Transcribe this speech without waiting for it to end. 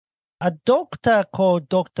A doctor called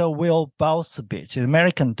Dr. Will Balsabich, an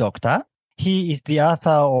American doctor. He is the author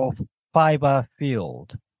of Fiber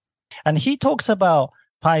Field. And he talks about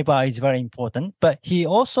fiber is very important, but he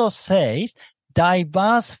also says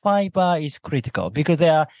diverse fiber is critical because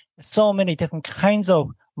there are so many different kinds of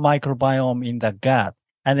microbiome in the gut.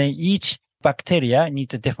 And then each bacteria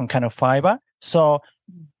needs a different kind of fiber. So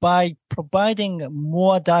by providing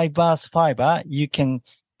more diverse fiber, you can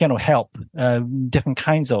help different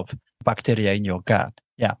kinds of bacteria in your gut.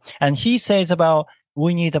 Yeah. And he says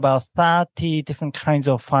we need about 30 different kinds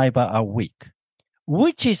of fiber a week,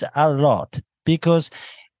 which is a lot because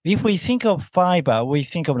if we think of fiber, we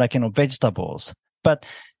think of vegetables. But,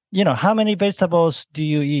 how many vegetables do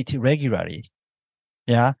you eat regularly?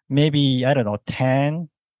 Yeah. Maybe, 10.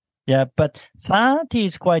 Yeah. But 30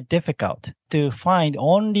 is quite difficult to find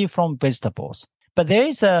only from vegetables. But there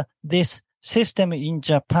is this system in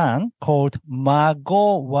Japan called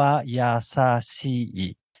Mago wa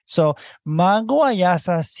Yasashii. So Mago wa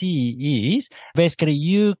Yasashii is basically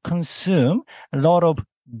you consume a lot of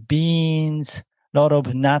beans, a lot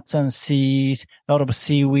of nuts and seeds, a lot of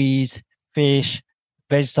seaweeds, fish,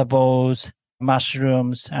 vegetables,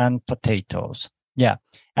 mushrooms, and potatoes. Yeah.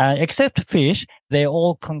 Except fish, they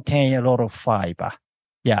all contain a lot of fiber.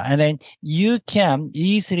 Yeah. And then you can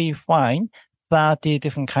easily find 30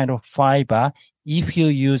 different kind of fiber if you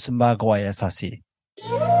use Mago wa Yasashii.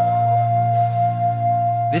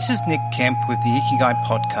 This is Nick Kemp with the Ikigai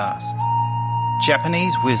podcast.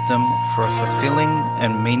 Japanese wisdom for a fulfilling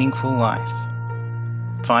and meaningful life.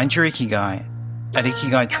 Find your Ikigai at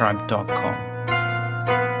ikigaitribe.com.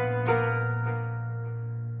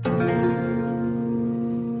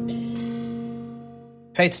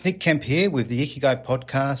 Hey, it's Nick Kemp here with the Ikigai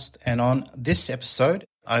podcast, and on this episode,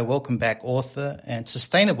 I welcome back author and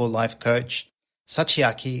sustainable life coach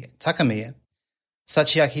Sachiaki Takamiya.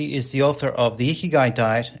 Sachiaki is the author of The Ikigai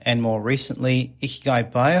Diet and more recently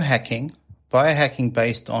Ikigai Biohacking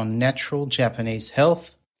based on natural Japanese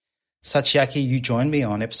health. Sachiaki, you joined me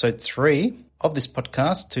on episode 3 of this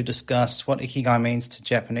podcast to discuss what Ikigai means to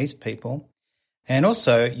Japanese people. And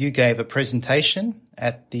also you gave a presentation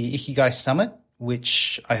at the Ikigai Summit,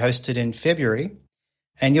 which I hosted in February.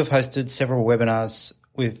 And you've hosted several webinars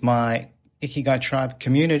with my Ikigai Tribe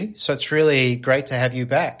community. So it's really great to have you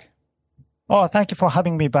back. Oh, thank you for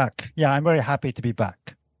having me back. Yeah, I'm very happy to be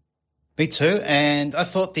back. Me too. And I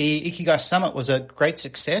thought the Ikigai Summit was a great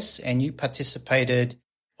success, and you participated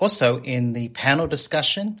also in the panel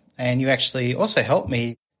discussion, and you actually also helped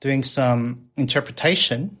me doing some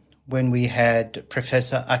interpretation when we had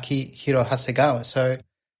Professor Akihiro Hasegawa. So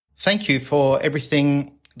thank you for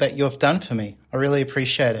everything that you've done for me. I really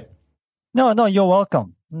appreciate it. No, you're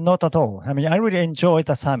welcome. Not at all. I mean, I really enjoyed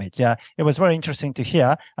the summit. Yeah, it was very interesting to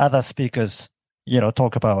hear other speakers,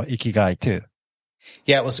 talk about Ikigai too.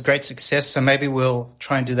 Yeah, it was a great success. So maybe we'll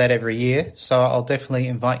try and do that every year. So I'll definitely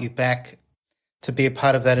invite you back to be a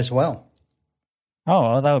part of that as well.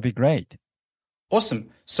 Oh, that would be great.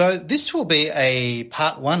 Awesome. So this will be a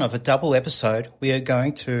part 1 of a double episode we are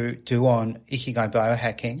going to do on Ikigai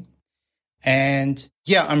biohacking. And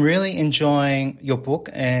yeah, I'm really enjoying your book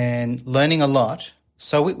and learning a lot.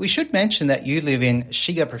 So we should mention that you live in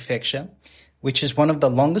Shiga Prefecture, which is one of the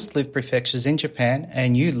longest lived prefectures in Japan,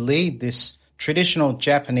 and you lead this traditional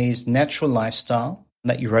Japanese natural lifestyle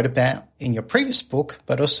that you wrote about in your previous book,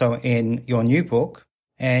 but also in your new book.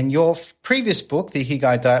 And your previous book, The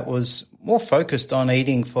Ikigai Diet, was more focused on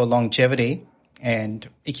eating for longevity and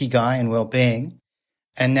Ikigai and well-being.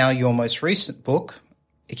 And now your most recent book,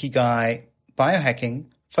 Ikigai Biohacking,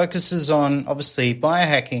 focuses on, obviously,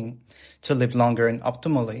 biohacking to live longer and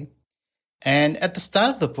optimally. And at the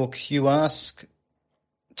start of the book, you ask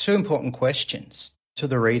 2 important questions to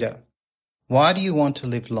the reader. Why do you want to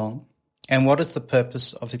live long? And what is the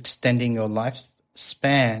purpose of extending your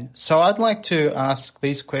lifespan? So I'd like to ask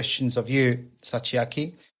these questions of you,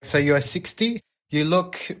 Sachiaki. So you are 60, you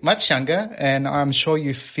look much younger, and I'm sure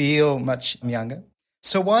you feel much younger.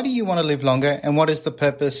 So why do you want to live longer, and what is the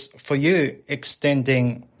purpose for you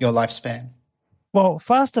extending your lifespan? Well,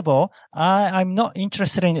 first of all, I'm not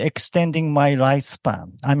interested in extending my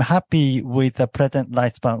lifespan. I'm happy with the present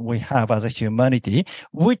lifespan we have as a humanity,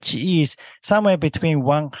 which is somewhere between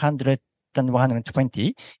 100 and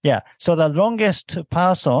 120. Yeah. So the longest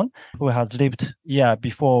person who has lived,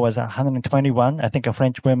 before was 121, I think a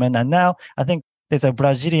French woman. And now I think there's a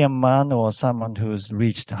Brazilian man or someone who's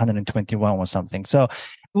reached 121 or something. So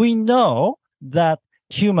we know that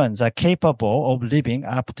humans are capable of living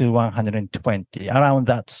up to 120, around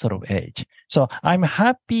that sort of age. So I'm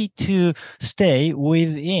happy to stay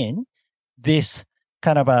within this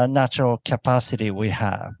kind of a natural capacity we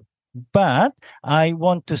have. But I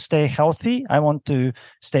want to stay healthy. I want to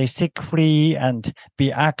stay sick free and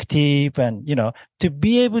be active and, to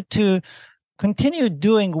be able to continue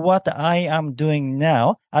doing what I am doing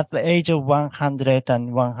now at the age of 100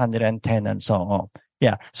 and 110 and so on.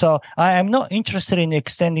 Yeah. So I am not interested in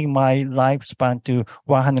extending my lifespan to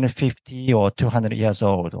 150 or 200 years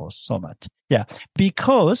old or so much. Yeah.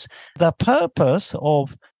 Because the purpose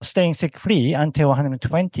of staying sick free until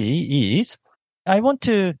 120 is I want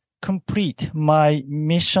to complete my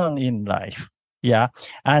mission in life. Yeah.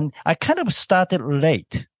 And I kind of started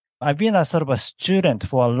late. I've been a sort of a student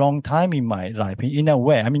for a long time in my life, in a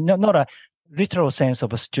way. I mean, not a literal sense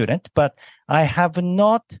of a student, but I have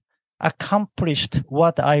not accomplished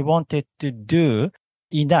what I wanted to do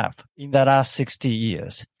enough in the last 60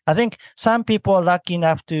 years. I think some people are lucky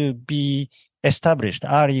enough to be established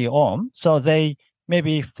early on, so they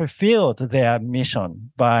maybe fulfilled their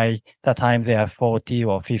mission by the time they are 40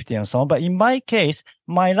 or 50 and so on. But in my case,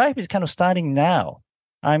 my life is kind of starting now.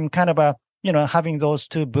 I'm kind of having those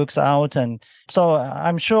 2 books out. And so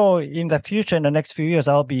I'm sure in the future, in the next few years,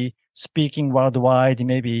 I'll be speaking worldwide,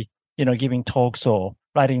 maybe, giving talks or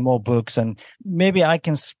writing more books. And maybe I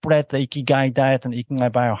can spread the Ikigai diet and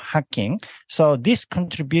Ikigai biohacking. So this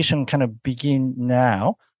contribution kind of begin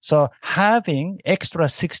now. So having extra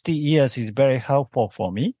 60 years is very helpful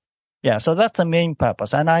for me. Yeah. So that's the main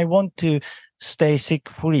purpose. And I want to stay sick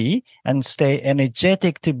free and stay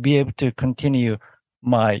energetic to be able to continue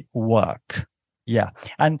my work. Yeah.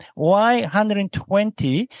 And why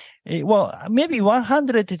 120? Well, maybe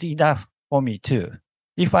 100 is enough for me too.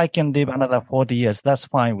 If I can live another 40 years, that's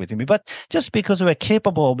fine with me. But just because we're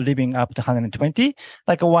capable of living up to 120,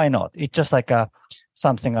 why not? It's just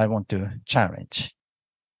something I want to challenge.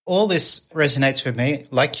 All this resonates with me.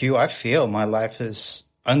 Like you, I feel my life has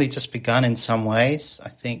only just begun in some ways. I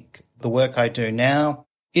think the work I do now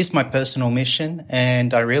is my personal mission,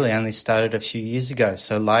 and I really only started a few years ago.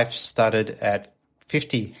 So life started at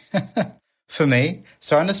 50 for me.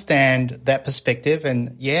 So I understand that perspective,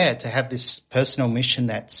 and to have this personal mission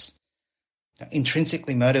that's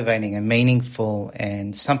intrinsically motivating and meaningful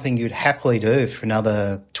and something you'd happily do for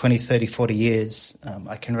another 20, 30, 40 years,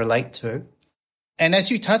 I can relate to. And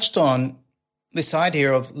as you touched on, this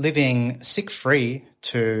idea of living sick-free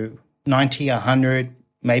to 90, 100,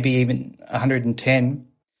 maybe even 110,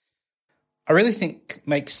 I really think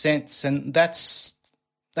makes sense. And that's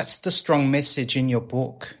the strong message in your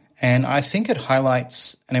book. And I think it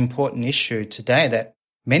highlights an important issue today that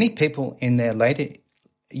many people in their later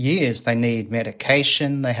years, they need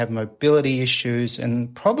medication, they have mobility issues,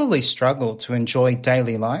 and probably struggle to enjoy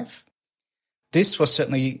daily life. This was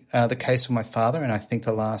certainly the case with my father, and I think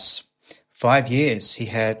the last 5 years he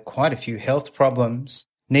had quite a few health problems,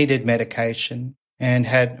 needed medication, and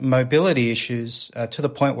had mobility issues to the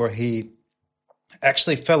point where he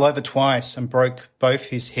actually fell over twice and broke both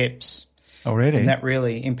his hips. Oh, really? And that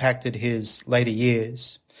really impacted his later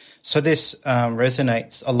years. So this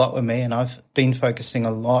resonates a lot with me, and I've been focusing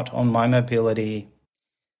a lot on my mobility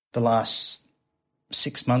the last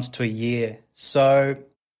 6 months to a year. So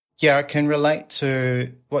I can relate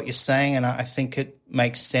to what you're saying, and I think it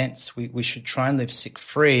makes sense. We should try and live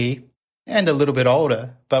sick-free and a little bit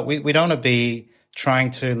older, but we don't want to be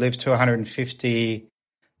trying to live to 150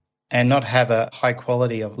 and not have a high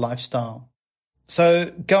quality of lifestyle.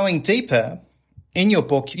 So going deeper, in your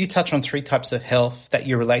book, you touch on 3 types of health that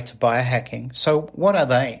you relate to biohacking. So what are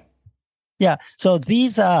they? Yeah. So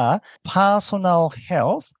these are personal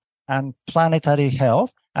health and planetary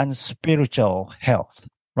health and spiritual health.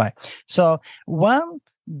 Right. So one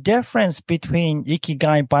difference between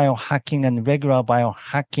Ikigai biohacking and regular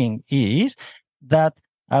biohacking is that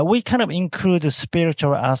we kind of include the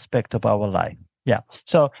spiritual aspect of our life. Yeah.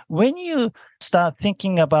 So when you start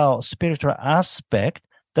thinking about spiritual aspect,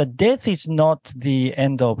 the death is not the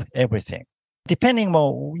end of everything. Depending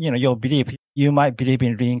on, your belief, you might believe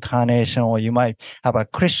in reincarnation, or you might have a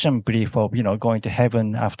Christian belief of, going to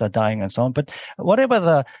heaven after dying and so on. But whatever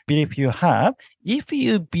the belief you have, if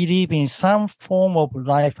you believe in some form of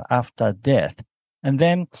life after death, and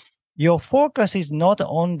then your focus is not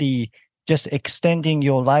only just extending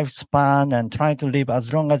your lifespan and trying to live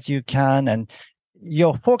as long as you can, and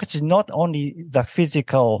your focus is not only the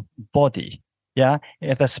physical body,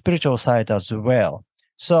 the spiritual side as well.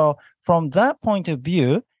 So from that point of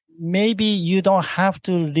view, maybe you don't have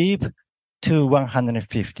to live to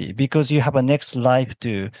 150 because you have a next life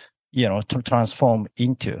to transform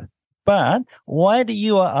into. But while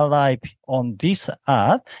you are alive on this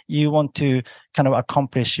earth, you want to kind of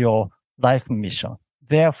accomplish your life mission.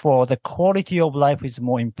 Therefore, the quality of life is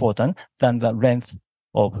more important than the length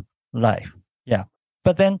of life. Yeah.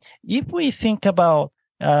 But then if we think about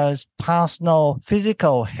personal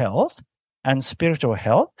physical health and spiritual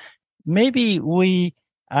health, maybe we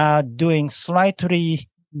are doing slightly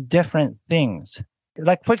different things.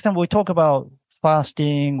 Like, for example, we talk about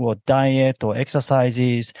fasting or diet or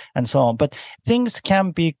exercises and so on, but things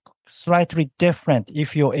can be slightly different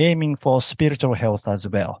if you're aiming for spiritual health as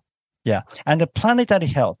well. Yeah. And the planetary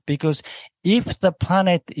health, because if the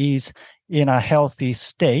planet is in a healthy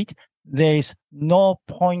state, there's no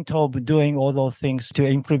point of doing all those things to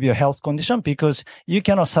improve your health condition because you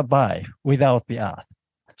cannot survive without the earth.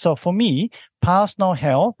 So for me, personal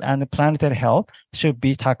health and planetary health should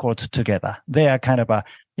be tackled together. They are kind of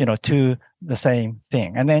two the same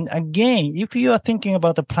thing. And then again, if you are thinking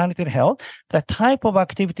about the planetary health, the type of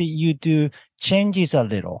activity you do changes a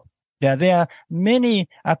little. Yeah, there are many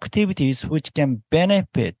activities which can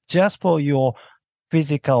benefit just for your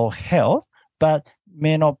physical health, but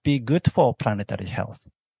may not be good for planetary health.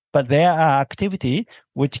 But there are activities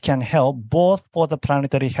which can help both for the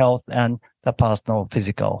planetary health and the personal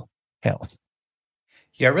physical health.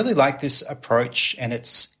 Yeah, I really like this approach, and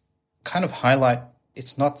it's kind of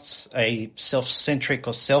it's not a self-centric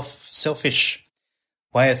or selfish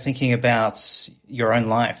way of thinking about your own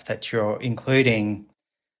life, that you're including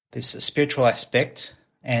this spiritual aspect.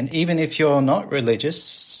 And even if you're not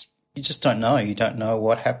religious, you just don't know. You don't know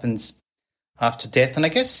what happens after death. And I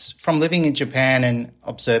guess from living in Japan and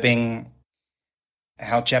observing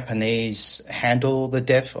how Japanese handle the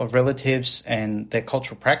death of relatives and their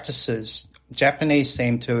cultural practices, Japanese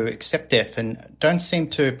seem to accept death and don't seem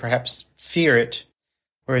to perhaps fear it.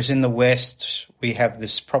 Whereas in the West, we have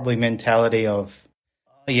this probably mentality of,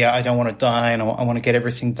 oh, yeah, I don't want to die and I want to get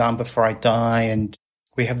everything done before I die. And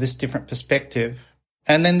we have this different perspective.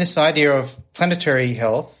 And then this idea of planetary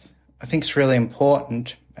health, I think is really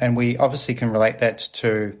important. And we obviously can relate that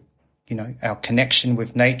to, our connection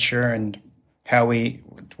with nature and how we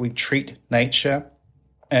treat nature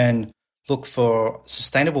and look for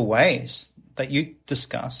sustainable ways that you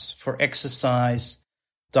discuss for exercise,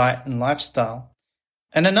 diet and lifestyle.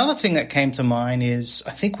 And another thing that came to mind is,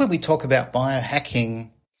 I think when we talk about biohacking,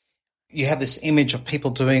 you have this image of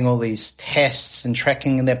people doing all these tests and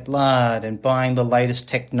tracking their blood and buying the latest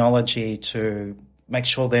technology to make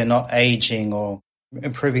sure they're not aging or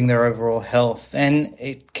improving their overall health. And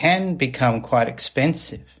it can become quite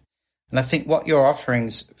expensive. And I think what you're offering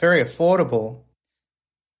is very affordable.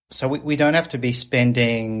 So we don't have to be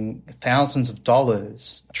spending thousands of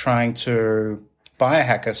dollars trying to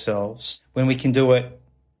biohack ourselves when we can do it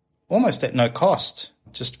almost at no cost,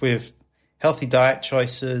 just with healthy diet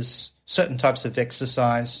choices, certain types of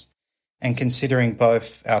exercise, and considering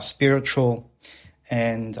both our spiritual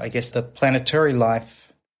and, I guess, the planetary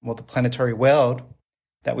life or the planetary world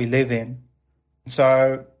that we live in.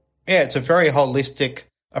 So, yeah, it's a very holistic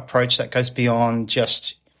approach that goes beyond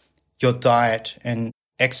just your diet and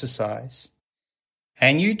exercise.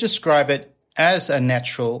 And you describe it as a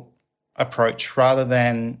natural approach rather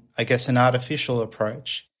than, I guess, an artificial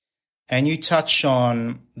approach. And you touch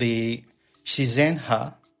on the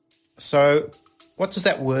shizenha. So what does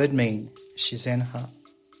that word mean, shizenha?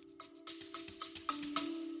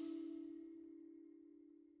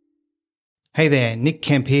 Hey there, Nick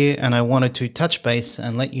Kemp here, and I wanted to touch base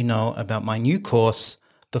and let you know about my new course,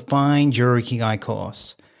 the Find Your Ikigai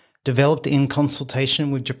course. Developed in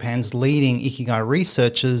consultation with Japan's leading Ikigai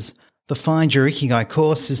researchers, the Find Your Ikigai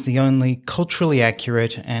course is the only culturally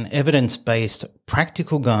accurate and evidence-based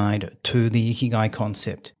practical guide to the Ikigai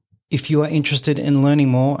concept. If you are interested in learning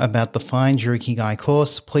more about the Find Your Ikigai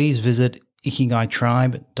course, please visit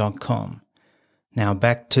ikigaitribe.com. Now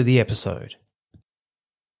back to the episode.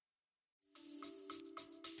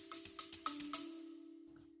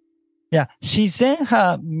 Yeah,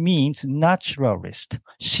 shizenha means naturalist.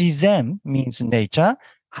 Shizen means nature.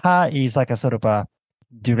 Ha is like a sort of a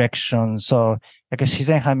direction. So like a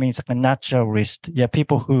shizenha means like a naturalist. Yeah,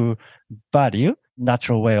 people who value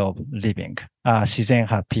natural way of living.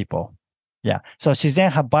 Shizenha people. Yeah. So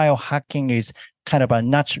shizenha biohacking is kind of a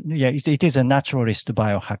it is a naturalist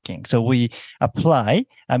biohacking. So we apply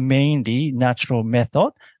a mainly natural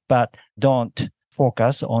method, but don't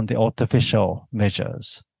focus on the artificial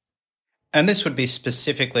measures. And this would be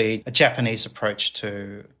specifically a Japanese approach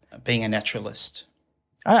to being a naturalist.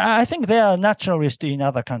 I think there are naturalists in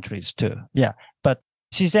other countries too. Yeah. But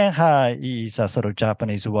shizenha is a sort of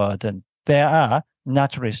Japanese word, and there are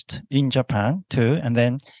naturalists in Japan too. And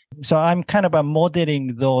then, so I'm kind of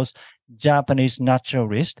modeling those Japanese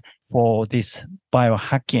naturalists for this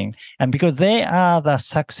biohacking. And because they are the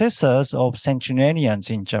successors of centenarians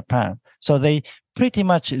in Japan, so they pretty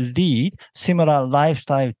much lead similar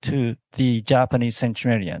lifestyle to the Japanese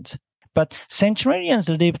centenarians. But centenarians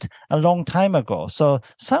lived a long time ago. So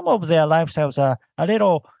some of their lifestyles are a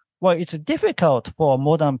little, well, it's difficult for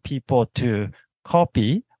modern people to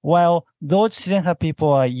copy, while those Shizenha people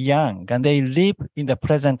are young and they live in the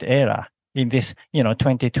present era in this,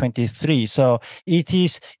 2023. So it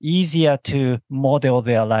is easier to model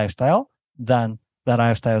their lifestyle than the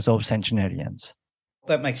lifestyles of centenarians.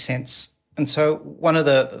 That makes sense. And so one of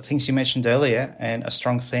the things you mentioned earlier, and a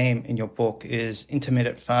strong theme in your book, is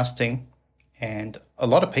intermittent fasting. And a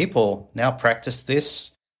lot of people now practice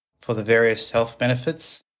this for the various health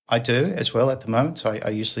benefits. I do as well at the moment. So I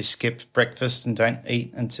usually skip breakfast and don't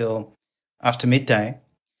eat until after midday.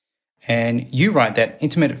 And you write that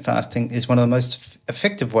intermittent fasting is one of the most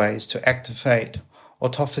effective ways to activate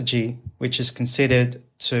autophagy, which is considered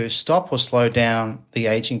to stop or slow down the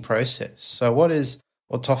aging process. So what is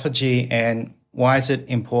autophagy and why is it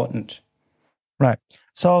important? Right.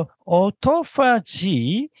 So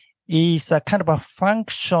autophagy is a kind of a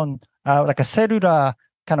function, like a cellular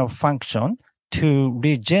kind of function to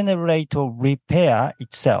regenerate or repair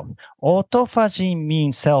itself. Autophagy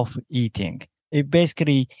means self-eating. It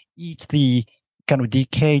basically eats the kind of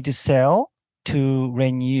decayed cell to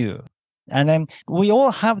renew. And then we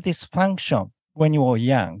all have this function when you are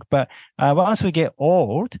young, but once we get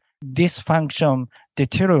old, this function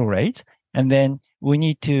deteriorates, and then we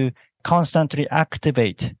need to constantly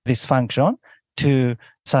activate this function to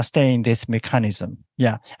sustain this mechanism.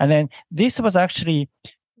 Yeah. And then this was actually,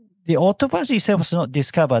 the autophagy itself was not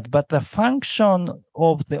discovered, but the function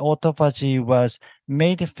of the autophagy was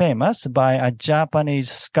made famous by a Japanese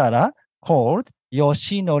scholar called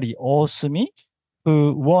Yoshinori Osumi,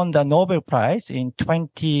 who won the Nobel Prize in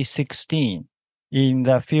 2016 in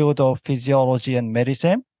the field of physiology and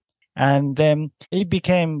medicine. And then it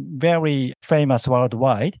became very famous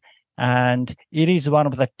worldwide. And it is one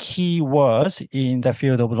of the key words in the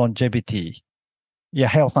field of longevity. Yeah,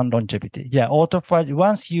 health and longevity. Yeah, autophagy.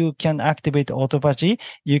 Once you can activate autophagy,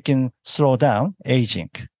 you can slow down aging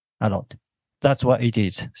a lot. That's what it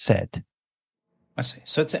is said. I see.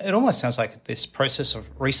 So it almost sounds like this process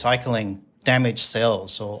of recycling damaged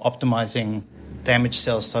cells or optimizing damaged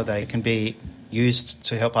cells so they can be used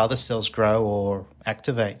to help other cells grow or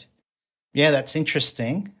activate. Yeah, that's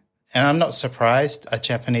interesting. And I'm not surprised a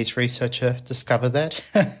Japanese researcher discovered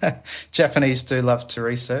that. Japanese do love to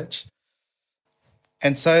research.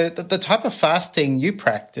 And so the type of fasting you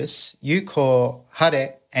practice, you call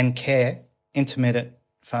hare and care intermittent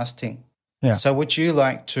fasting. Yeah. So would you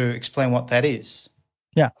like to explain what that is?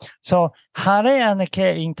 Yeah. So hare and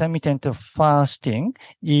care intermittent fasting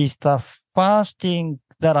is the fasting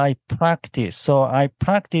that I practice. So I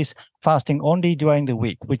practice fasting only during the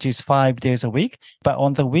week, which is 5 days a week. But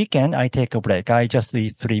on the weekend, I take a break. I just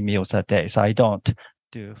eat 3 meals a day. So I don't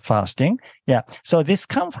do fasting. Yeah. So this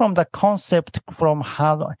comes from the concept from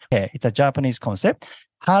hare. It's a Japanese concept.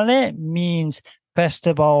 Hare means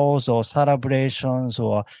festivals or celebrations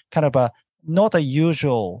or kind of a not a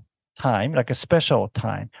usual time, like a special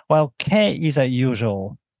time, while care is a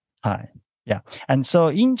usual time. Yeah. And so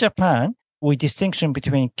in Japan, we distinction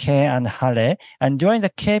between care and hare. And during the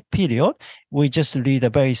care period, we just lead a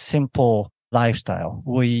very simple lifestyle.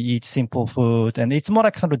 We eat simple food and it's more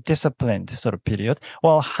like sort of disciplined sort of period.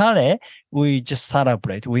 While hare, we just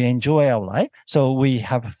celebrate. We enjoy our life. So we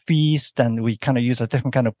have a feast and we kind of use a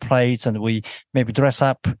different kind of plates and we maybe dress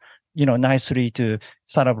up, nicely to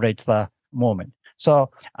celebrate the moment. So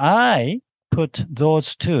I put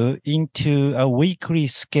those two into a weekly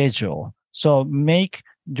schedule. So make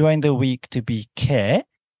during the week to be care,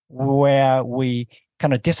 where we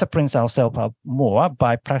kind of discipline ourselves more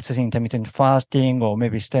by practicing intermittent fasting or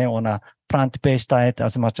maybe staying on a plant-based diet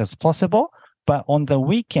as much as possible. But on the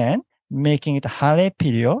weekend, making it hare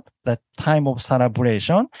period, the time of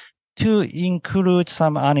celebration, to include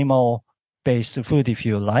some animal-based food if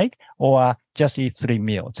you like, or just eat 3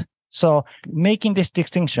 meals. So making this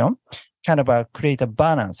distinction kind of create a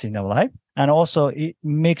balance in our life. And also it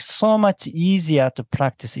makes so much easier to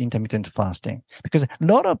practice intermittent fasting because a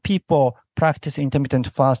lot of people practice intermittent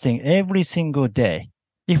fasting every single day.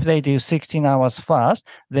 If they do 16 hours fast,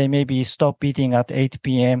 they maybe stop eating at 8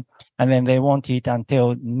 p.m. and then they won't eat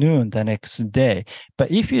until noon the next day. But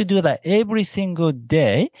if you do that every single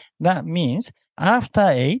day, that means after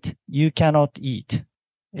 8, you cannot eat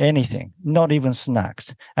anything, not even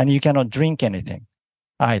snacks, and you cannot drink anything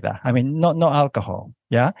either. I mean, not alcohol.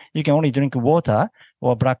 Yeah. You can only drink water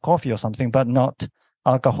or black coffee or something, but not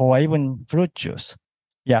alcohol or even fruit juice.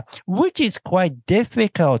 Yeah. Which is quite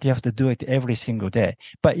difficult. You have to do it every single day.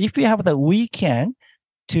 But if you have the weekend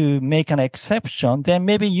to make an exception, then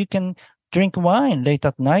maybe you can drink wine late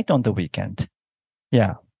at night on the weekend.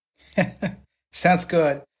 Yeah. Sounds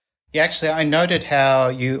good. Yeah, actually, I noted how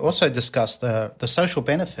you also discussed the social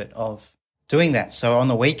benefit of doing that. So on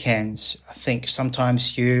the weekends, I think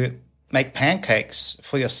sometimes you make pancakes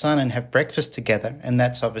for your son and have breakfast together. And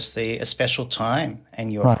that's obviously a special time.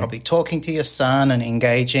 And you're probably talking to your son and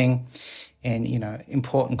engaging in,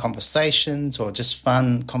 important conversations or just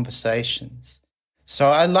fun conversations. So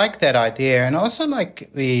I like that idea. And I also like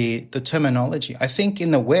the terminology. I think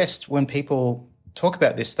in the West, when people talk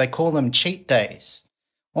about this, they call them cheat days,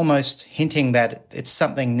 almost hinting that it's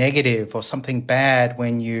something negative or something bad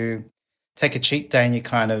when you take a cheat day and you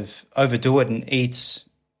kind of overdo it and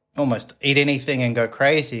almost eat anything and go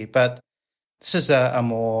crazy. But this is a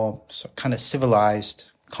more kind of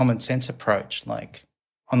civilized, common sense approach. Like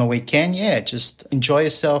on the weekend, just enjoy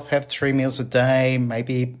yourself, have 3 meals a day,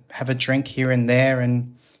 maybe have a drink here and there,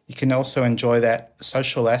 and you can also enjoy that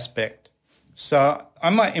social aspect. So I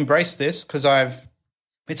might embrace this because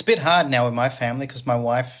it's a bit hard now with my family because my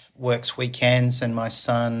wife works weekends and my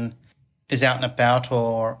son is out and about,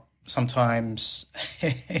 or sometimes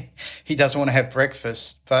he doesn't want to have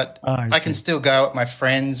breakfast, but I can still go out with my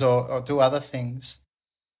friends or do other things.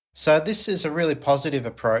 So this is a really positive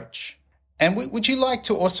approach. And would you like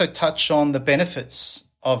to also touch on the benefits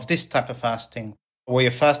of this type of fasting, where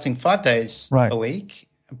you're fasting 5 days a week,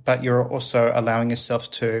 but you're also allowing yourself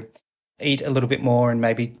to eat a little bit more and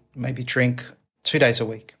maybe drink 2 days a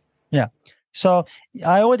week? Yeah. So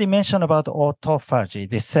I already mentioned about autophagy,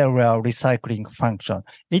 the cellular recycling function.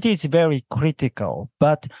 It is very critical,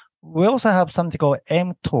 but we also have something called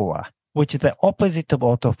mTOR, which is the opposite of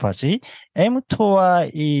autophagy.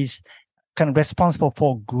 mTOR is kind of responsible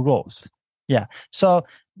for growth. Yeah. So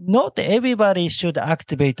not everybody should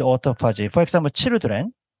activate autophagy. For example,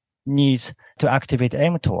 children needs to activate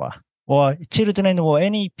mTOR, or children or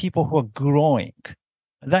any people who are growing.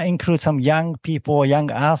 That includes some young people,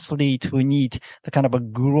 young athletes who need the kind of a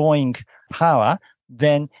growing power.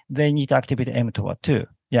 Then they need to activate mTOR too.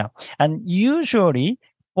 Yeah. And usually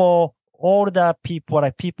for older people,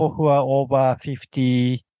 like people who are over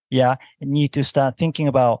 50, need to start thinking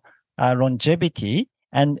about longevity.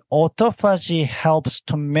 And autophagy helps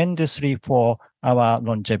tremendously for our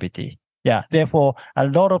longevity. Yeah. Therefore, a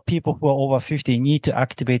lot of people who are over 50 need to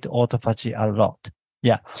activate autophagy a lot.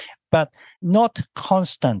 Yeah. But not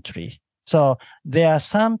constantly. So there are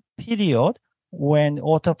some period when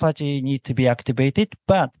autophagy needs to be activated,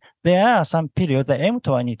 but there are some periods that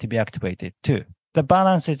mTOR need to be activated too. The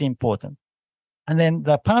balance is important. And then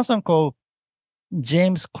the person called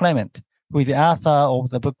James Clement, who is the author of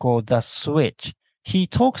the book called The Switch, he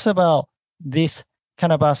talks about this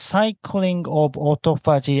kind of a cycling of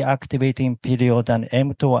autophagy activating period and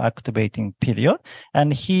mTOR activating period.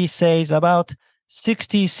 And he says about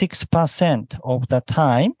 66% of the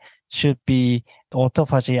time should be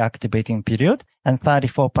autophagy activating period and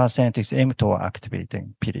 34% is mTOR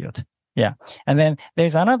activating period. Yeah. And then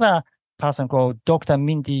there's another person called Dr.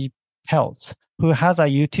 Mindy Peltz, who has a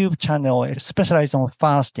YouTube channel specialized on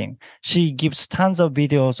fasting. She gives tons of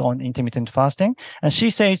videos on intermittent fasting, and she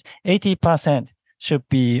says 80% should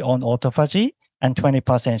be on autophagy and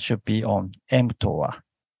 20% should be on mTOR.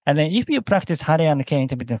 And then if you practice Hare and K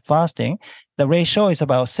intermittent fasting, the ratio is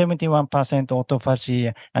about 71%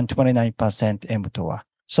 autophagy and 29% mTOR.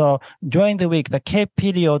 So during the week, the K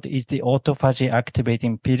period is the autophagy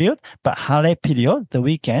activating period, but Hare period, the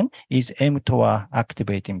weekend, is mTOR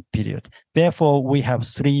activating period. Therefore, we have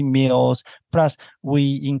 3 meals, plus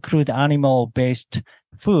we include animal-based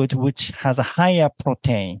food, which has a higher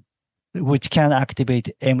protein, which can activate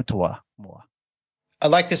mTOR more. I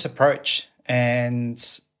like this approach. And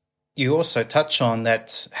you also touch on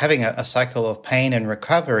that having a cycle of pain and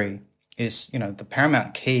recovery is, the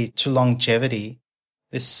paramount key to longevity.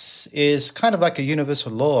 This is kind of like a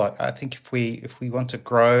universal law. I think if we want to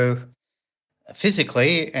grow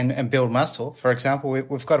physically and build muscle, for example,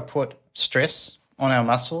 we've got to put stress on our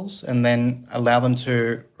muscles and then allow them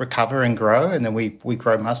to recover and grow, and then we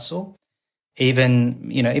grow muscle.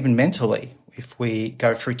 Even mentally, if we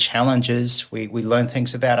go through challenges, we learn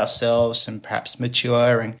things about ourselves and perhaps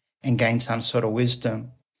mature and gain some sort of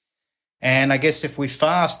wisdom. And I guess if we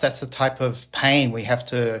fast, that's the type of pain we have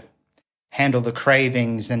to handle the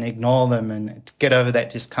cravings and ignore them and get over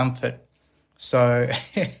that discomfort. So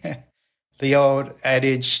the old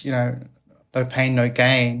adage, no pain, no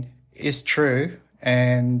gain is true.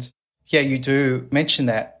 And you do mention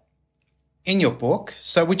that in your book.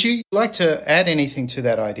 So would you like to add anything to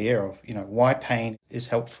that idea of, why pain is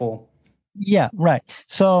helpful? Yeah, right.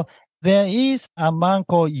 So There is a man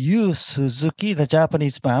called Yu Suzuki, the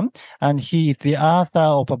Japanese man, and he is the author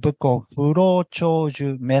of a book called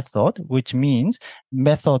Furochoju Method, which means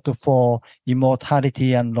method for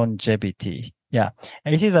immortality and longevity. Yeah,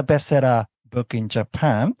 it is a bestseller book in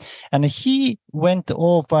Japan, and he went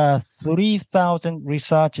over 3,000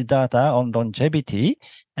 research data on longevity,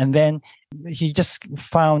 and then he just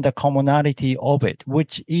found a commonality of it,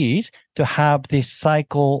 which is to have this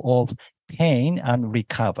cycle of pain and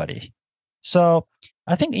recovery. So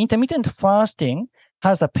I think intermittent fasting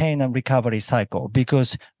has a pain and recovery cycle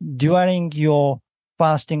because during your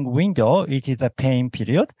fasting window, it is a pain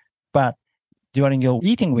period, but during your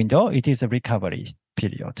eating window, it is a recovery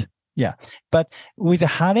period. Yeah. But with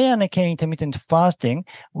Hare and Ken intermittent fasting,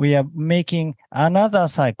 we are making another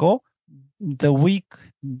cycle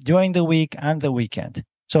during the week and the weekend.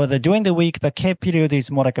 So during the week, the K period is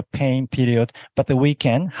more like a pain period, but the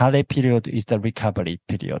weekend, Hare period is the recovery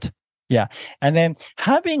period. Yeah. And then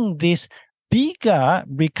having this bigger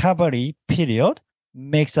recovery period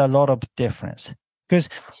makes a lot of difference. Because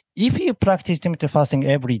if you practice intermittent fasting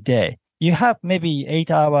every day, you have maybe 8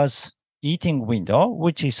 hours eating window,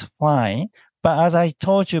 which is fine. But as I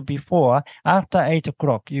told you before, after 8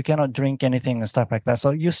 o'clock, you cannot drink anything and stuff like that.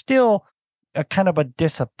 So you still are kind of a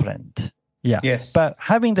disciplined. Yeah. Yes. But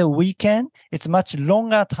having the weekend, it's much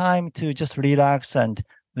longer time to just relax and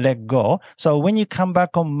let go. So when you come back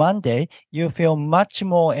on Monday, you feel much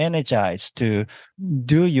more energized to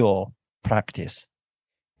do your practice.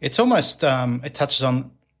 It's almost, it touches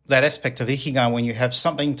on that aspect of Ikigai when you have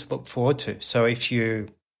something to look forward to. So if you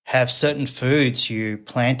have certain foods you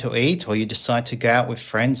plan to eat or you decide to go out with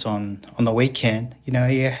friends on the weekend,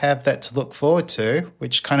 you have that to look forward to,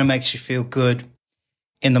 which kind of makes you feel good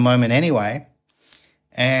in the moment anyway.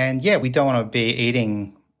 And yeah, we don't want to be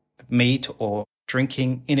eating meat or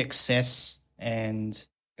drinking in excess. And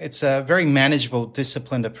it's a very manageable,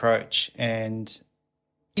 disciplined approach. And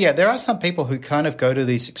yeah, there are some people who kind of go to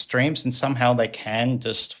these extremes and somehow they can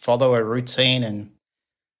just follow a routine and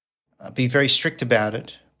be very strict about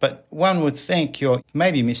it. But one would think you're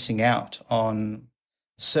maybe missing out on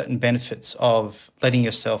certain benefits of letting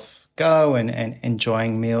yourself go and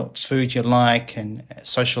enjoying food you like and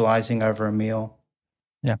socializing over a meal.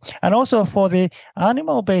 Yeah. And also for the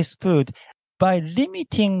animal-based food, by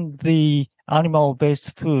limiting the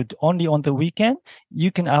animal-based food only on the weekend,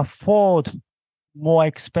 you can afford more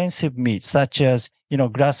expensive meat, such as,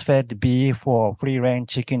 grass-fed beef or free-range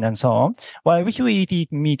chicken and so on. While if you eat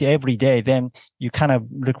meat every day, then you kind of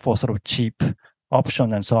look for sort of cheap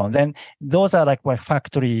option and so on. Then those are like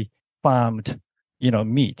factory farmed,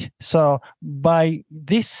 meat. So by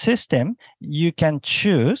this system, you can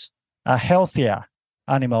choose a healthier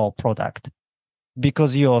animal product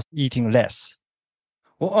because you're eating less.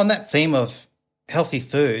 Well, on that theme of healthy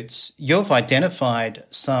foods, you've identified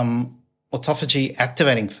some autophagy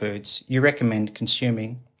activating foods you recommend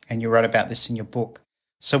consuming, and you wrote about this in your book.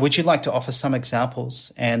 So would you like to offer some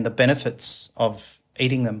examples and the benefits of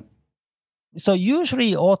eating them? So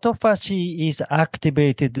usually autophagy is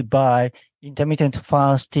activated by intermittent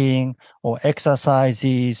fasting or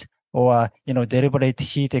exercises or, deliberate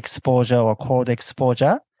heat exposure or cold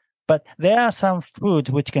exposure. But there are some foods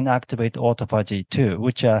which can activate autophagy too,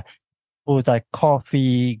 which are foods like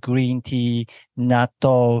coffee, green tea,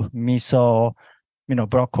 natto, miso,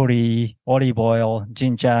 broccoli, olive oil,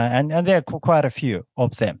 ginger, and there are quite a few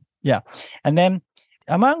of them. Yeah. And then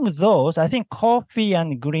among those, I think coffee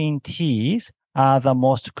and green teas are the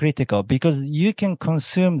most critical because you can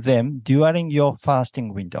consume them during your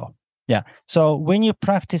fasting window. Yeah. So when you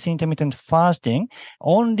practice intermittent fasting,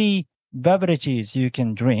 only beverages you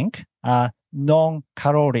can drink are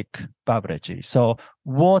non-caloric beverages. So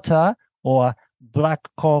water or black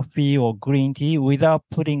coffee or green tea without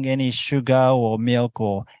putting any sugar or milk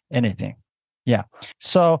or anything. Yeah.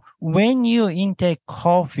 So when you intake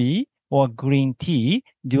coffee or green tea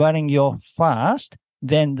during your fast,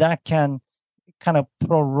 then that can kind of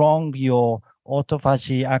prolong your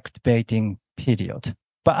autophagy activating period.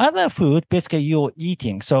 But other food, basically you're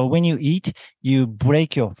eating. So when you eat, you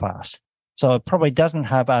break your fast. So it probably doesn't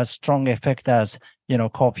have as strong effect as,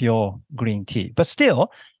 coffee or green tea. But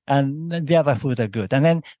still, and the other foods are good. And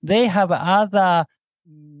then they have other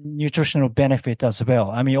nutritional benefit as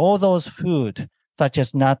well. I mean, all those food, such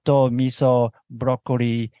as natto, miso,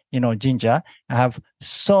 broccoli, ginger, have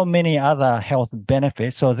so many other health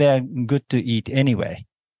benefits. So they're good to eat anyway.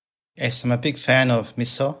 Yes, I'm a big fan of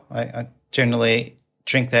miso. I generally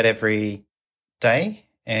drink that every day,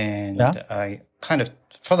 and I kind of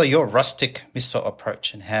follow your rustic miso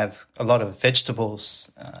approach and have a lot of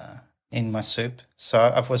vegetables in my soup. So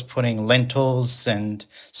I was putting lentils and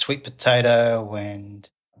sweet potato and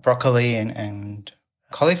broccoli and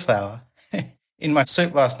cauliflower in my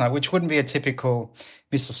soup last night, which wouldn't be a typical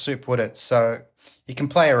miso soup, would it? So you can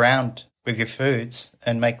play around with your foods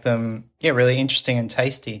and make them, really interesting and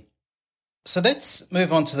tasty. So let's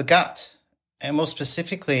move on to the gut, and more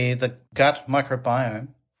specifically, the gut microbiome.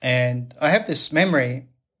 And I have this memory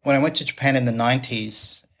when I went to Japan in the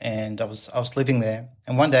 90s, and I was living there.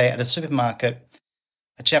 And one day at a supermarket,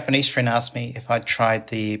 a Japanese friend asked me if I'd tried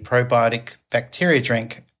the probiotic bacteria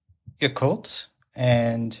drink, Yakult,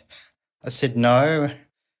 and I said no.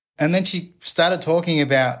 And then she started talking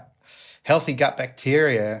about healthy gut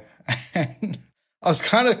bacteria, and I was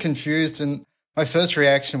kind of confused. And my first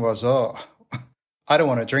reaction was, I don't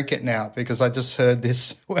want to drink it now because I just heard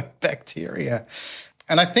this word bacteria.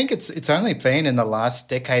 And I think it's only been in the last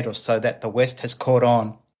decade or so that the West has caught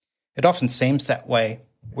on. It often seems that way.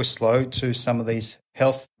 We're slow to some of these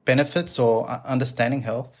health benefits or understanding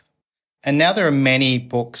health. And now there are many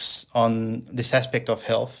books on this aspect of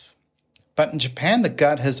health. But in Japan, the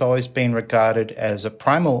gut has always been regarded as a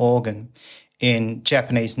primal organ in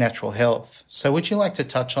Japanese natural health. So would you like to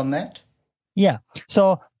touch on that? Yeah.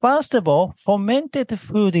 So first of all, fermented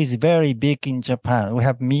food is very big in Japan. We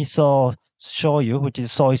have miso, shoyu, which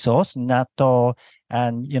is soy sauce, natto,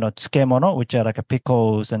 and, tsukemono, which are like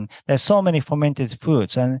pickles. And there's so many fermented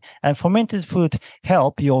foods. And fermented food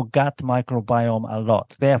help your gut microbiome a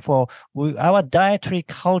lot. Therefore, our dietary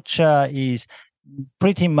culture is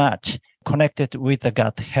pretty much connected with the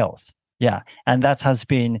gut health. Yeah. And that has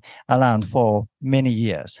been around for many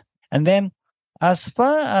years. And then as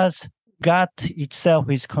far as gut itself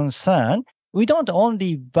is concerned, we don't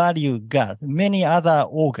only value gut, many other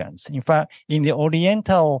organs. In fact, in the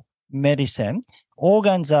Oriental medicine,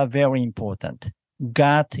 organs are very important.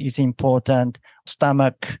 Gut is important,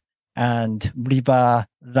 stomach and liver,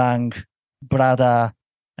 lung, bladder,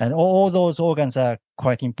 and all those organs are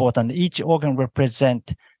quite important. Each organ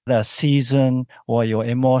represents the season or your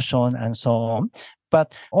emotion and so on.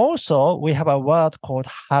 But also we have a word called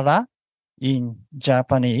hara in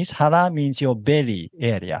Japanese. Hara means your belly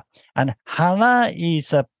area. And hara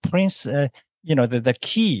is a the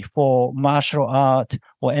key for martial art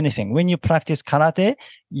or anything. When you practice karate,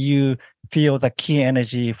 you feel the key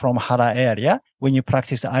energy from hara area. When you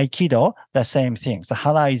practice aikido, the same thing. So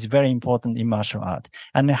hara is very important in martial art.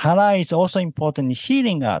 And hara is also important in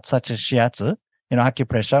healing art, such as shiatsu,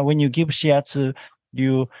 acupressure. When you give shiatsu,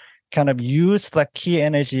 you kind of use the key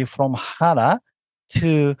energy from hara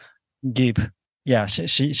to give,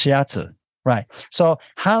 shiatsu. Right. So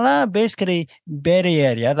hara, basically belly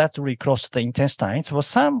area, that's really close to the intestines. For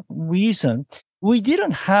some reason, we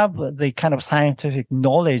didn't have the kind of scientific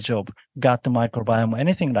knowledge of gut microbiome or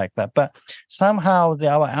anything like that. But somehow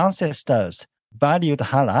our ancestors valued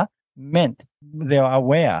hara, meant they are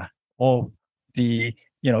aware of the,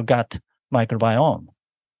 gut microbiome.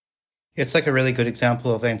 It's like a really good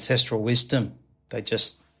example of ancestral wisdom. They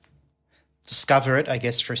just discover it, I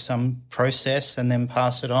guess, through some process and then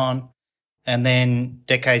pass it on. And then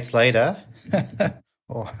decades later,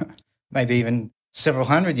 or maybe even several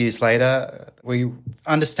hundred years later, we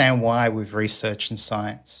understand why with research and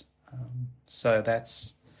science. So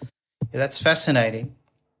that's fascinating.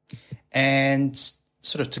 And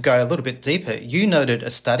sort of to go a little bit deeper, you noted a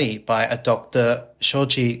study by a Dr.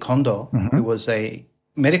 Shoji Kondo, who was a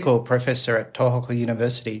medical professor at Tohoku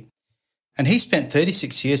University. And he spent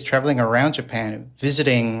 36 years traveling around Japan,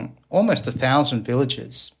 visiting almost 1,000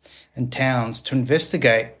 villages and towns to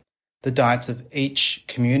investigate the diets of each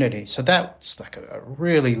community. So that's like a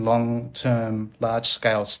really long-term,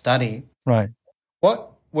 large-scale study. Right.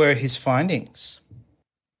 What were his findings?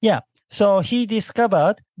 Yeah. So he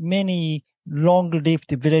discovered many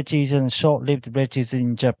long-lived villages and short-lived villages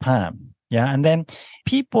in Japan. Yeah. And then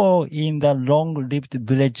people in the long-lived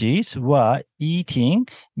villages were eating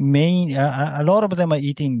a lot of them are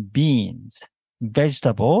eating beans,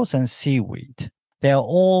 vegetables, and seaweed. They're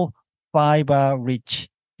all fiber-rich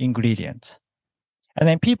ingredients. And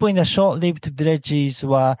then people in the short-lived villages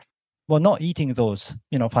were not eating those,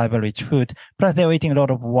 fiber-rich food, plus they were eating a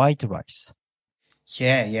lot of white rice.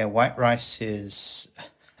 Yeah. White rice is,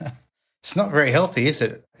 it's not very healthy, is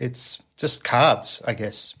it? It's just carbs, I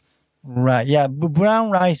guess. Right. Yeah. Brown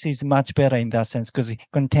rice is much better in that sense because it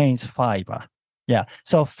contains fiber. Yeah.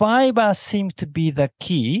 So fiber seems to be the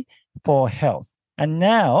key for health. And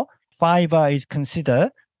now fiber is considered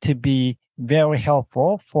to be very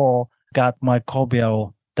helpful for gut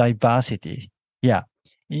microbial diversity. Yeah.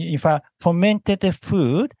 In fact, fermented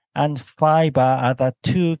food and fiber are the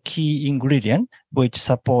two key ingredients which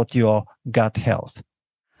support your gut health.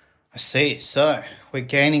 I see. So we're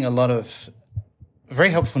gaining a lot of very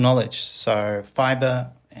helpful knowledge. So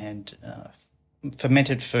fiber and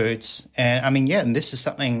fermented foods. And I mean, yeah, and this is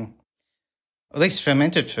something, at least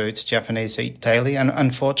fermented foods, Japanese eat daily. And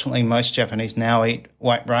unfortunately, most Japanese now eat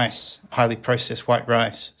white rice, highly processed white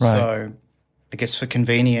rice. Right. So I guess for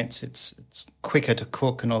convenience, it's quicker to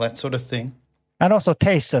cook and all that sort of thing. And also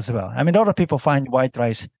taste as well. I mean, a lot of people find white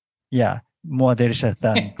rice, more delicious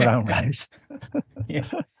than brown rice. Yeah.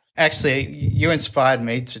 Actually, you inspired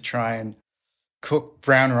me to try and cook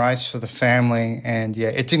brown rice for the family. And yeah,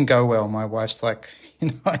 it didn't go well. My wife's like,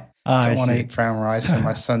 I don't want to eat brown rice. And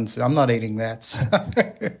my son said, I'm not eating that.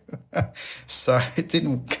 So it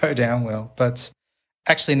didn't go down well. But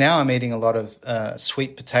actually now I'm eating a lot of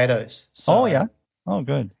sweet potatoes. So, Oh,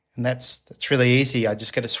 good. And that's really easy. I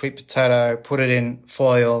just get a sweet potato, put it in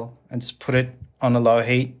foil and just put it on a low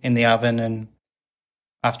heat in the oven. And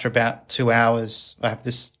after about 2 hours, I have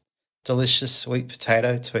this delicious sweet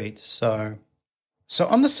potato to eat. So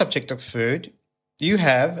on the subject of food, you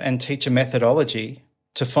have and teach a methodology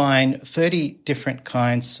to find 30 different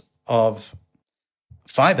kinds of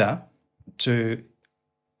fiber to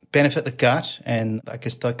benefit the gut and I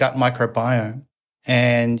guess the gut microbiome.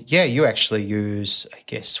 And yeah, you actually use, I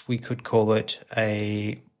guess we could call it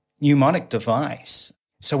a mnemonic device.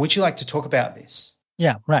 So would you like to talk about this?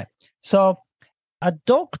 Yeah, right. So a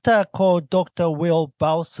doctor called Dr. Will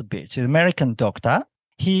Balsabich, an American doctor,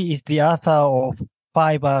 he is the author of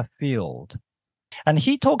Fiber Field. And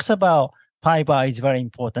he talks about fiber is very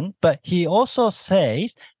important, but he also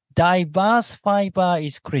says diverse fiber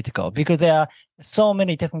is critical because there are so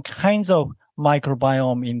many different kinds of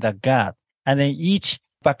microbiome in the gut. And then each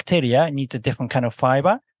bacteria needs a different kind of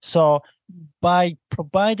fiber. So by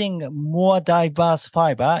providing more diverse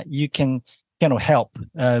fiber, you can help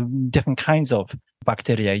different kinds of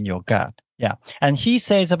bacteria in your gut. Yeah. And he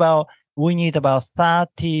says we need about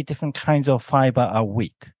 30 different kinds of fiber a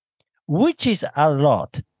week, which is a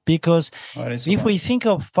lot because if we think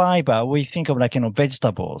of fiber, we think of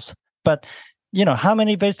vegetables. But, how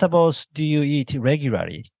many vegetables do you eat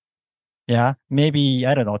regularly? Yeah, maybe,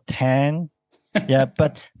 10. Yeah,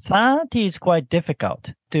 but 30 is quite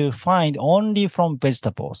difficult to find only from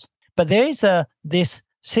vegetables. But there is this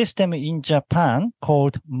system in Japan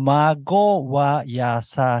called Mago wa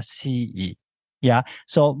Yasashii. Yeah,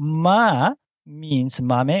 so ma means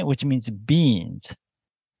mame, which means beans.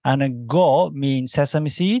 And go means sesame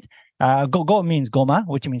seed. Go means goma,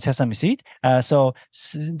 which means sesame seed. So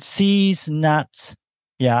seeds, nuts,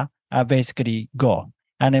 basically go.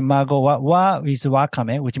 And then mago wa is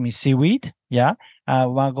wakame, which means seaweed. Yeah.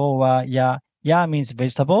 Mago wa ya means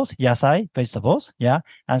vegetables, yasai, vegetables. Yeah.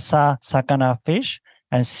 And sakana, fish.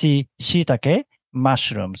 And shiitake,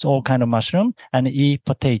 mushrooms, all kind of mushrooms. And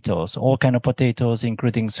potatoes, all kind of potatoes,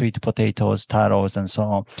 including sweet potatoes, taros, and so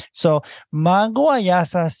on. So mago wa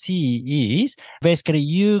yasashi is basically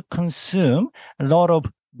you consume a lot of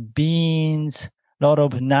beans, a lot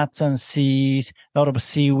of nuts and seeds, a lot of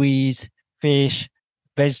seaweeds, fish,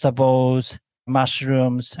 vegetables,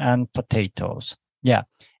 mushrooms, and potatoes. Yeah.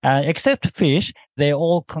 Except fish, they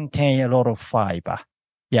all contain a lot of fiber.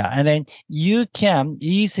 Yeah. And then you can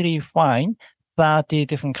easily find 30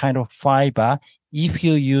 different kind of fiber if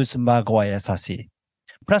you use mago wa yasashi,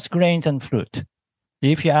 plus grains and fruit.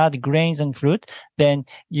 If you add grains and fruit, then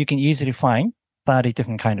you can easily find 30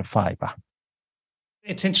 different kind of fiber.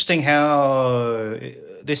 It's interesting how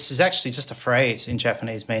this is actually just a phrase in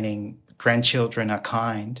Japanese meaning grandchildren are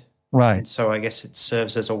kind. Right. And so I guess it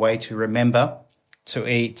serves as a way to remember to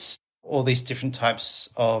eat all these different types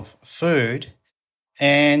of food.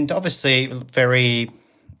 And obviously very,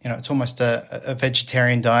 it's almost a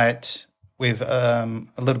vegetarian diet with a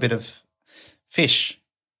little bit of fish.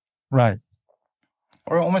 Right.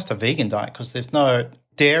 Or almost a vegan diet because there's no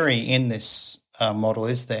dairy in this model,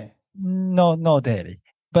 is there? No dairy.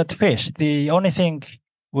 But fish. The only thing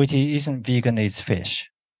which isn't vegan is fish.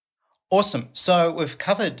 Awesome. So we've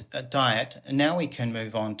covered a diet, and now we can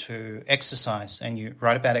move on to exercise. And you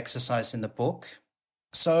write about exercise in the book.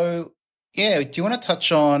 So, do you want to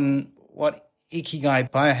touch on what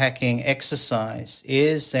Ikigai biohacking exercise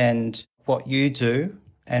is and what you do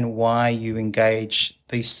and why you engage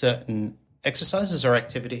these certain exercises or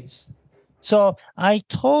activities? So I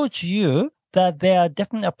told you that there are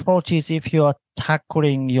different approaches if you are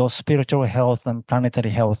tackling your spiritual health and planetary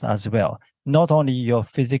health as well, not only your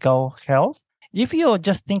physical health. If you're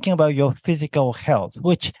just thinking about your physical health,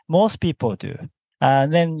 which most people do,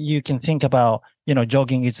 then you can think about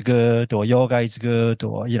jogging is good or yoga is good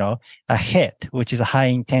or, a HIIT, which is a high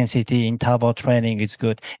intensity interval training is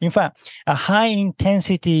good. In fact, a high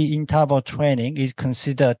intensity interval training is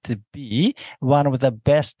considered to be one of the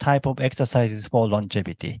best type of exercises for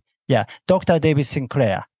longevity. Yeah. Dr. David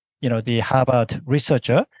Sinclair, the Harvard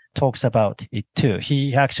researcher, talks about it too.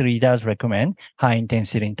 He actually does recommend high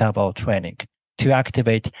intensity interval training to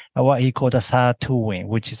activate what he called a sirtuin,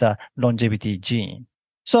 which is a longevity gene.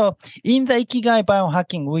 So in the Ikigai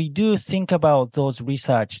biohacking, we do think about those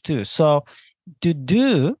research too. So to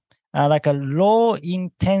do like a low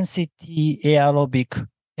intensity aerobic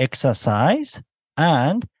exercise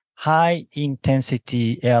and high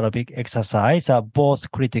intensity aerobic exercise are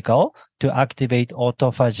both critical to activate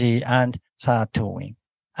autophagy and sirtuin.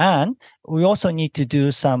 And we also need to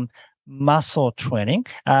do some muscle training.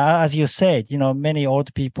 As you said, many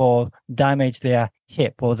old people damage their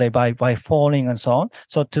hip or by falling and so on.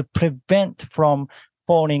 So to prevent from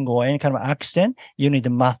falling or any kind of accident, you need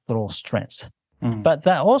muscle strength. Mm. But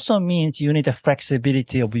that also means you need the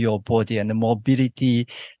flexibility of your body and the mobility.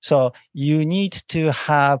 So you need to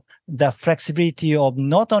have the flexibility of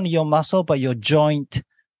not only your muscle, but your joint.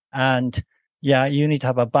 And you need to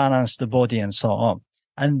have a balanced body and so on.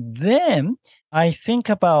 And then I think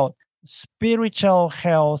about spiritual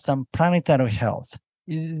health and planetary health.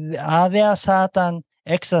 Are there certain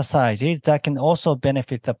exercises that can also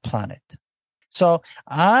benefit the planet? So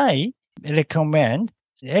I recommend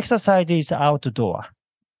exercises outdoor,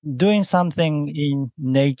 doing something in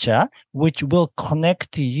nature, which will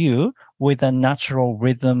connect you with a natural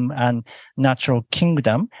rhythm and natural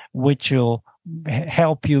kingdom, which will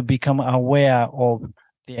help you become aware of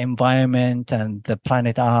the environment and the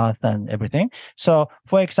planet Earth and everything. So,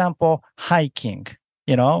 for example, hiking,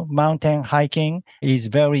 mountain hiking is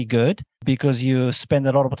very good because you spend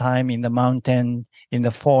a lot of time in the mountain, in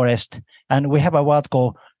the forest. And we have a word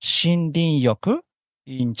called shinrin-yoku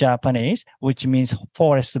in Japanese, which means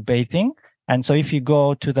forest bathing. And so if you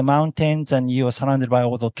go to the mountains and you are surrounded by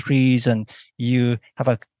all the trees and you have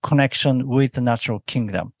a connection with the natural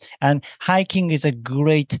kingdom. And hiking is a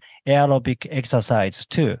great aerobic exercise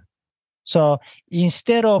too. So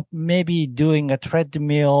instead of maybe doing a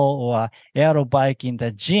treadmill or aerobike in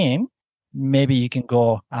the gym, maybe you can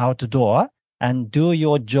go outdoor and do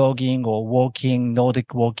your jogging or walking,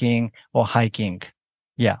 Nordic walking or hiking.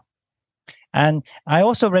 Yeah. And I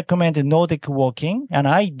also recommend Nordic walking, and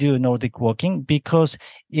I do Nordic walking because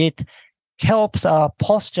it helps our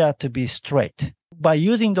posture to be straight. By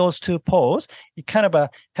using those two poses, it kind of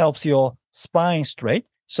helps your spine straight.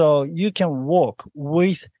 So you can walk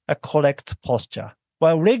with a correct posture.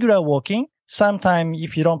 While regular walking, sometimes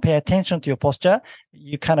if you don't pay attention to your posture,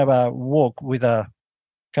 you kind of walk with a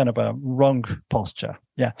kind of a wrong posture.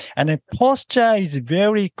 Yeah. And the posture is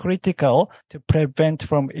very critical to prevent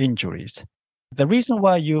from injuries. The reason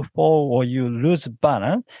why you fall or you lose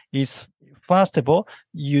balance is, first of all,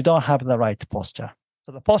 you don't have the right posture.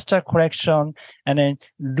 So the posture correction and then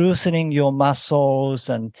loosening your muscles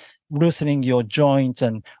and loosening your joints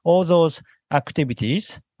and all those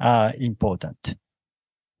activities are important.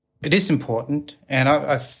 It is important. And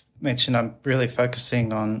I've mentioned I'm really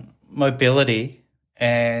focusing on mobility.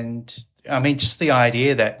 And I mean, just the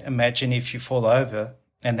idea that imagine if you fall over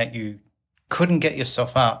and that you couldn't get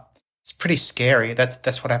yourself up. It's pretty scary.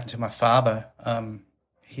 That's what happened to my father.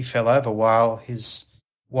 He fell over while his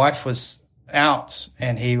wife was out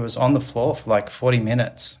and he was on the floor for like 40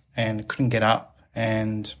 minutes and couldn't get up.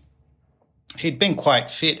 And he'd been quite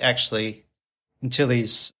fit actually until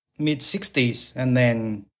his mid-60s, and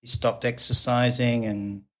then he stopped exercising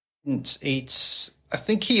and didn't eat. I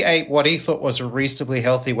think he ate what he thought was a reasonably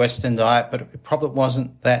healthy Western diet, but it probably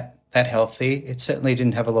wasn't that healthy. It certainly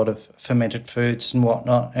didn't have a lot of fermented foods and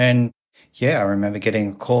whatnot. And I remember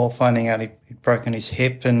getting a call, finding out he'd broken his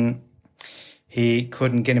hip and he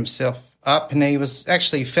couldn't get himself up, and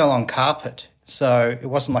he fell on carpet. So it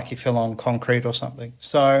wasn't like he fell on concrete or something.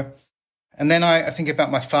 So, and then I think about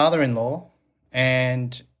my father-in-law,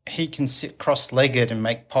 and he can sit cross-legged and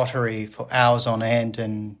make pottery for hours on end,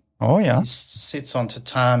 and he sits on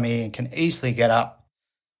tatami and can easily get up.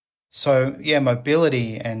 So,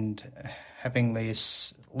 mobility and having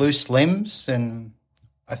these loose limbs, and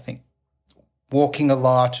I think walking a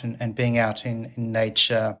lot and being out in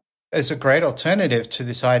nature is a great alternative to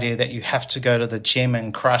this idea that you have to go to the gym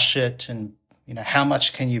and crush it and, how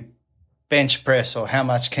much can you bench press or how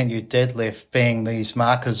much can you deadlift being these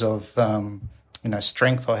markers of,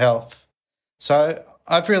 strength or health. So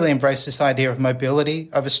I've really embraced this idea of mobility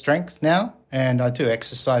over strength now, and I do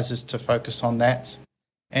exercises to focus on that.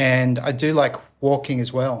 And I do like walking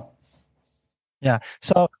as well. Yeah.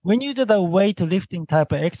 So when you do the weightlifting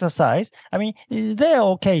type of exercise, I mean, they're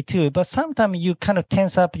okay too, but sometimes you kind of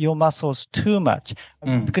tense up your muscles too much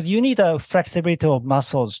because you need a flexibility of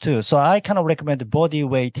muscles too. So I kind of recommend body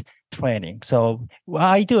weight training. So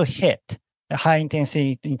I do HIIT, high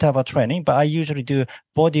intensity interval training, but I usually do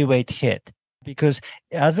body weight HIIT because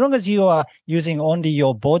as long as you are using only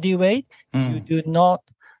your body weight, you do not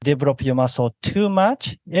develop your muscle too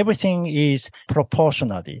much. Everything is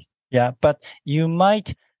proportionally. Yeah, but you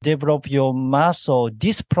might develop your muscle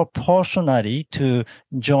disproportionately to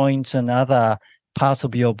joints and other parts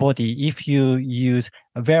of your body if you use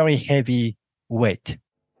a very heavy weight.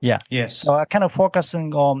 Yeah. Yes. So I kind of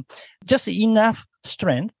focusing on just enough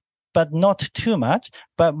strength, but not too much,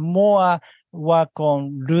 but more work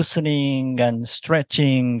on loosening and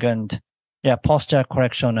stretching and posture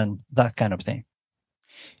correction and that kind of thing.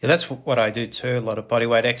 Yeah, that's what I do too, a lot of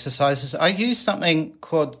bodyweight exercises. I use something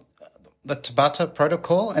called the Tabata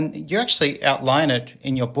protocol, and you actually outline it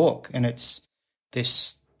in your book, and it's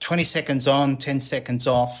this 20 seconds on, 10 seconds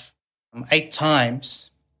off, 8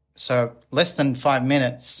 times, so less than 5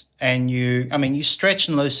 minutes, and you stretch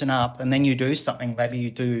and loosen up, and then you do something. Maybe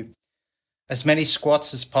you do as many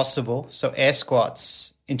squats as possible, so air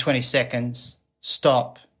squats in 20 seconds,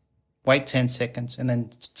 stop, wait 10 seconds, and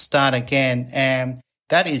then start again, and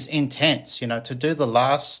that is intense, to do the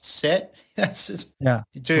last set.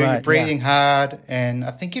 You're breathing hard, and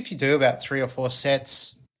I think if you do about 3 or 4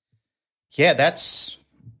 sets, that's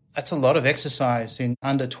a lot of exercise in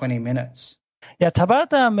under 20 minutes. Yeah,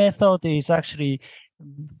 Tabata method is actually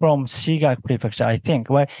from Shiga Prefecture, I think.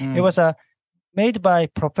 It was made by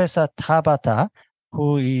Professor Tabata,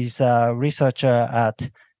 who is a researcher at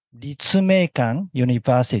Ritsumeikan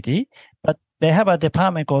University. But they have a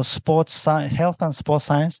department called Sports Science, Health and Sports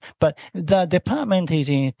Science, but the department is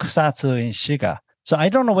in Kusatsu in Shiga. So I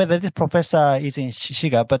don't know whether this professor is in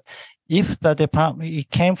Shiga, but if the department, it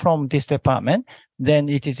came from this department, then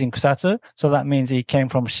it is in Kusatsu. So that means it came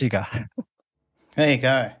from Shiga. There you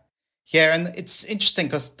go. Yeah, and it's interesting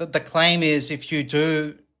because the claim is if you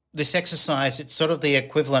do this exercise, it's sort of the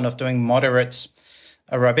equivalent of doing moderate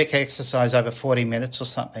aerobic exercise over 40 minutes or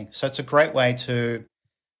something. So it's a great way to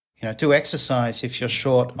do exercise if you're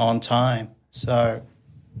short on time. So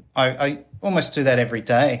I almost do that every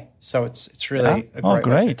day. So it's really a great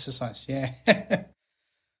way to exercise. Yeah.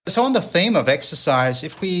 So on the theme of exercise,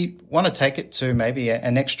 if we want to take it to maybe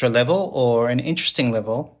an extra level or an interesting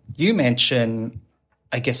level, you mention,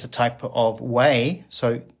 I guess, a type of way.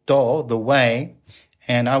 So do, the way,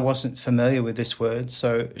 and I wasn't familiar with this word.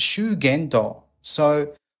 So shugendo.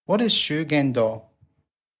 So what is shugendo?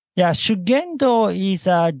 Yeah, Shugendo is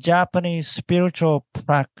a Japanese spiritual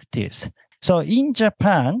practice. So in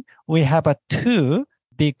Japan, we have 2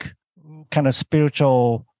 big kind of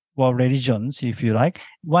spiritual religions, if you like.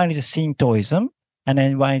 One is Shintoism, and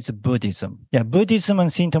then one is Buddhism. Yeah, Buddhism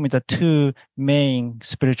and Shintoism are the 2 main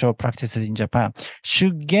spiritual practices in Japan.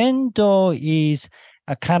 Shugendo is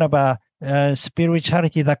a kind of a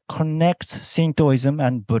spirituality that connects Shintoism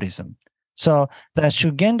and Buddhism. So the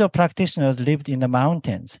Shugendo practitioners lived in the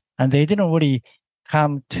mountains, and they didn't really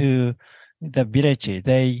come to the village.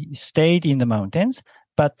 They stayed in the mountains,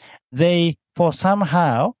 but they, for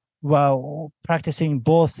somehow, were practicing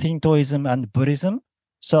both Shintoism and Buddhism.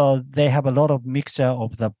 So they have a lot of mixture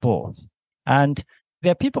of the both. And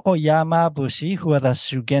there are people called Yamabushi who are the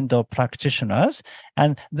Shugendo practitioners,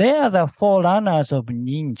 and they are the forerunners of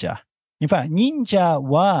ninja. In fact, ninja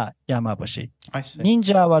were Yamabushi. I see.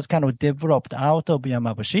 Ninja was kind of developed out of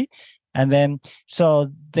Yamabushi. And then,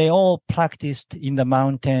 so they all practiced in the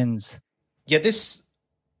mountains. Yeah, this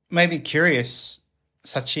made me curious,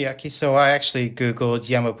 Sachiaki. So I actually Googled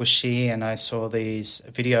Yamabushi and I saw these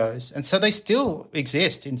videos. And so they still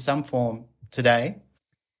exist in some form today.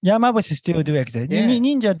 Yamabushi still do exist. Yeah.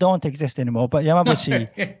 Ninja don't exist anymore, but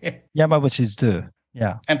Yamabushis do.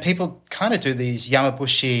 Yeah. And people kind of do these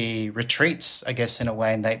Yamabushi retreats, I guess, in a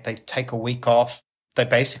way, and they take a week off. They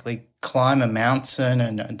basically climb a mountain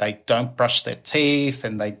and they don't brush their teeth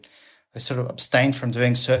and they sort of abstain from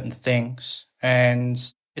doing certain things. And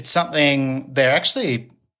it's something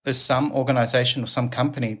there's some organization or some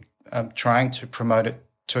company trying to promote it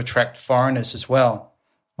to attract foreigners as well.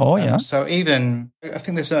 Oh, yeah. So even, I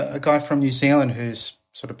think there's a guy from New Zealand who's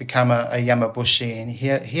sort of become a Yamabushi, and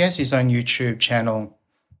he has his own YouTube channel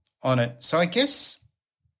on it. So I guess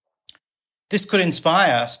this could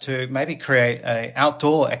inspire us to maybe create an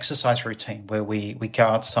outdoor exercise routine where we go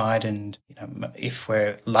outside and, if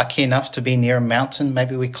we're lucky enough to be near a mountain,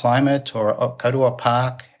 maybe we climb it or go to a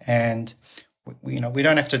park, and, we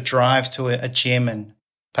don't have to drive to a gym and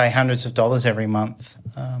pay hundreds of dollars every month.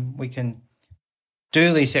 We can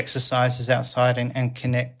do these exercises outside and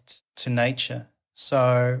connect to nature.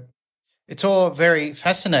 So it's all very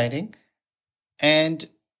fascinating, and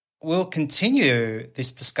we'll continue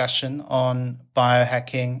this discussion on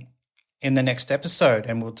biohacking in the next episode,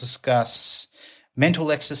 and we'll discuss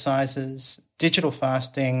mental exercises, digital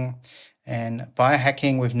fasting, and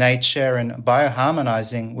biohacking with nature and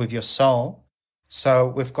bioharmonizing with your soul. So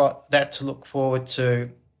we've got that to look forward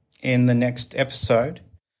to in the next episode.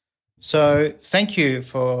 So thank you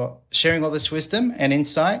for sharing all this wisdom and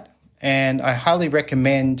insight, and I highly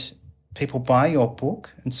recommend people buy your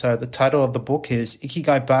book. And so the title of the book is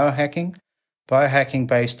Ikigai Biohacking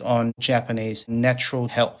based on Japanese natural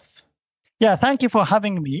health. Yeah, thank you for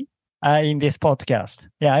having me in this podcast.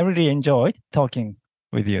 Yeah, I really enjoyed talking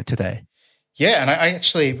with you today. Yeah, and I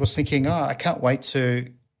actually was thinking, I can't wait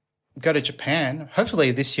to go to Japan,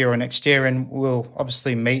 hopefully this year or next year, and we'll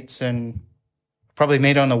obviously meet and probably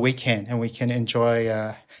meet on a weekend, and we can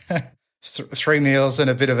enjoy 3 meals and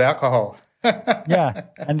a bit of alcohol. Yeah,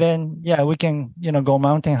 and then we can go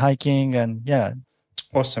mountain hiking and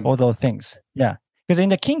awesome, all those things. Yeah, because in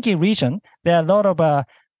the Kinki region there are a lot of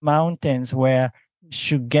mountains where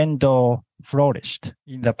Shugendo flourished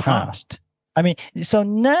in the past. I mean, so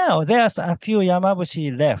now there's a few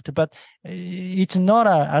Yamabushi left, but it's not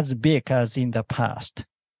as big as in the past.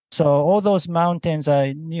 So all those mountains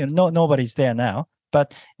are, nobody's there now.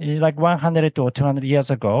 But like 100 or 200 years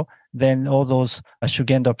ago, then all those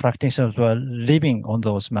Shugendo practitioners were living on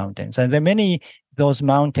those mountains. And there are many those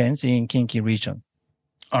mountains in Kinki region.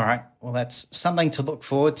 All right. Well, that's something to look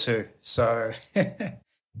forward to. So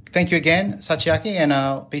thank you again, Sachiaki, and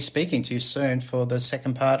I'll be speaking to you soon for the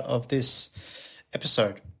second part of this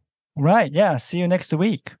episode. Right. Yeah. See you next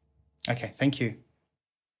week. Okay. Thank you.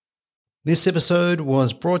 This episode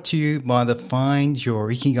was brought to you by the Find Your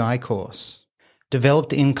Ikigai course.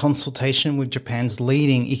 Developed in consultation with Japan's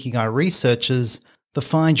leading Ikigai researchers, the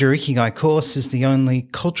Find Your Ikigai course is the only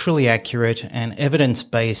culturally accurate and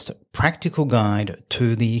evidence-based practical guide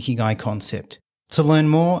to the Ikigai concept. To learn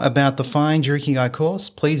more about the Find Your Ikigai course,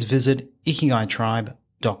 please visit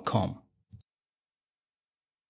ikigaitribe.com.